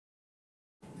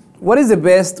what is the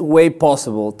best way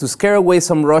possible to scare away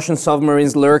some Russian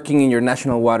submarines lurking in your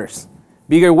national waters?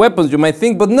 Bigger weapons, you might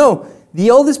think, but no.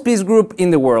 The oldest peace group in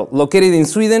the world, located in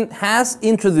Sweden, has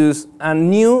introduced a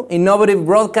new innovative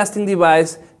broadcasting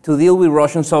device to deal with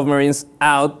Russian submarines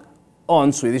out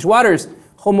on Swedish waters.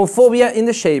 Homophobia in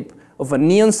the shape of a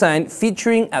neon sign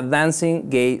featuring a dancing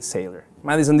gay sailor.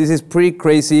 Madison, this is pretty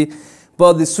crazy,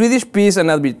 but the Swedish Peace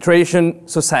and Arbitration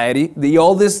Society, the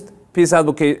oldest peace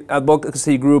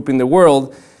advocacy group in the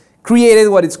world, created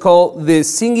what is called the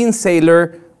Singing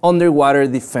Sailor underwater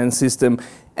defense system.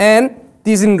 And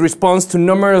this in response to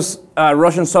numerous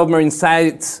Russian submarine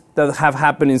sites that have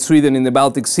happened in Sweden in the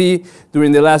Baltic Sea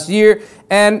during the last year.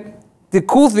 And the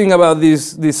cool thing about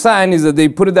this sign is that they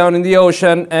put it down in the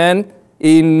ocean, and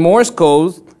in Morse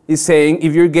Code is saying,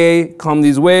 if you're gay, come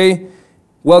this way.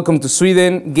 Welcome to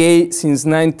Sweden, gay since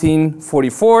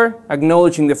 1944,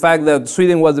 acknowledging the fact that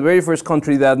Sweden was the very first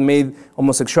country that made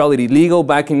homosexuality legal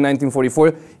back in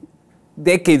 1944,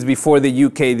 decades before the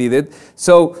UK did it.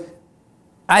 So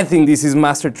I think this is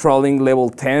master trolling level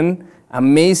 10.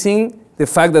 Amazing, the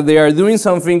fact that they are doing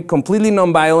something completely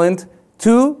nonviolent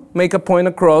to make a point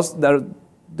across that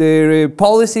the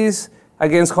policies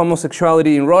against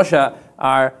homosexuality in Russia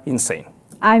are insane.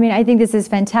 I mean, I think this is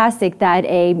fantastic that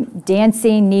a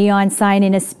dancing neon sign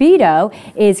in a Speedo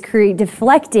is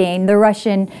deflecting the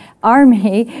Russian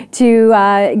army to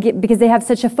because they have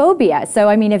such a phobia. So,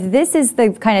 I mean, if this is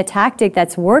the kind of tactic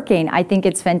that's working, I think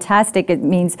it's fantastic. It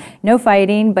means no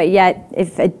fighting, but yet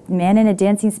if a man in a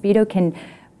dancing Speedo can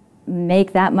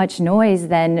make that much noise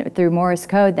then through Morse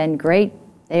code, then great.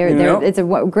 It's a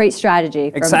great strategy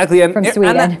from, exactly. And from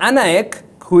Sweden. Anna Ek,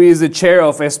 who is the chair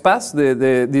of ESPAS,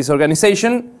 this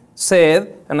organization,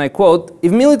 said, and I quote,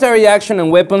 "If military action and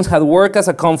weapons had worked as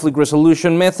a conflict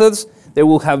resolution methods, there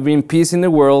would have been peace in the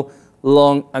world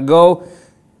long ago."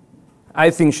 I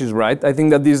think she's right. I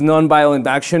think that this non-violent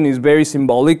action is very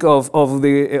symbolic of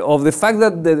the fact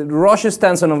that the Russia's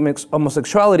stance on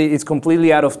homosexuality is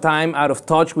completely out of time, out of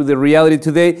touch with the reality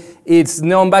today. It's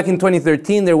known back in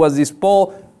 2013, there was this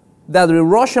poll that the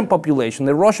Russian population,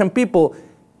 the Russian people,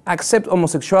 accept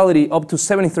homosexuality up to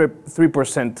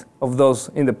 73% of those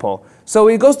in the poll. So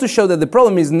it goes to show that the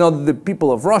problem is not the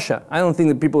people of Russia. I don't think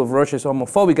the people of Russia is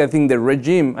homophobic. I think the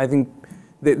regime, I think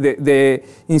the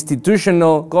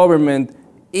institutional government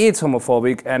is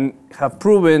homophobic and have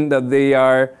proven that they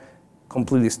are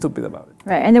completely stupid about it.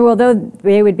 Right, and although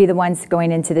they would be the ones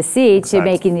going into the sea to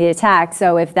making the attack,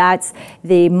 so if that's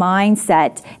the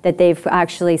mindset that they've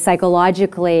actually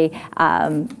psychologically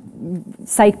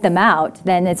psych them out,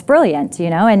 then it's brilliant, you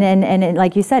know, and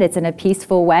like you said, it's in a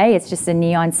peaceful way. It's just a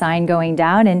neon sign going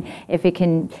down, and if it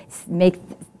can make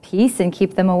peace and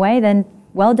keep them away, then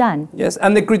well done. Yes,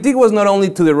 and the critique was not only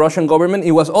to the Russian government,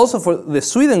 it was also for the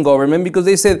Sweden government, because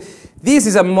they said this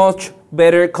is a much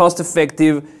better,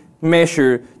 cost-effective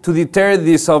measure to deter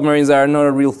these submarines that are not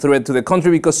a real threat to the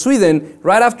country, because Sweden,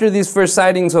 right after these first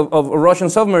sightings of Russian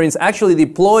submarines, actually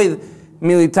deployed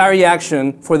military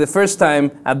action for the first time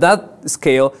at that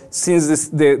scale since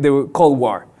the Cold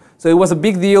War. So it was a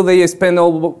big deal. They spent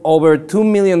over $2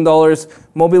 million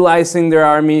mobilizing their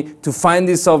army to find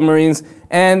these submarines,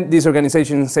 and this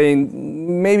organization saying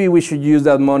maybe we should use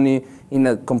that money in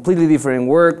a completely different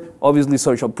work, obviously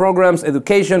social programs,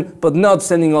 education, but not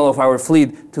sending all of our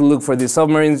fleet to look for these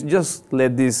submarines. Just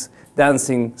let this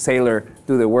dancing sailor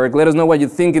do the work. Let us know what you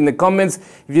think in the comments.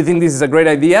 If you think this is a great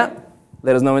idea,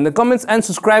 let us know in the comments, and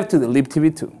subscribe to the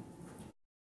LibTV 2.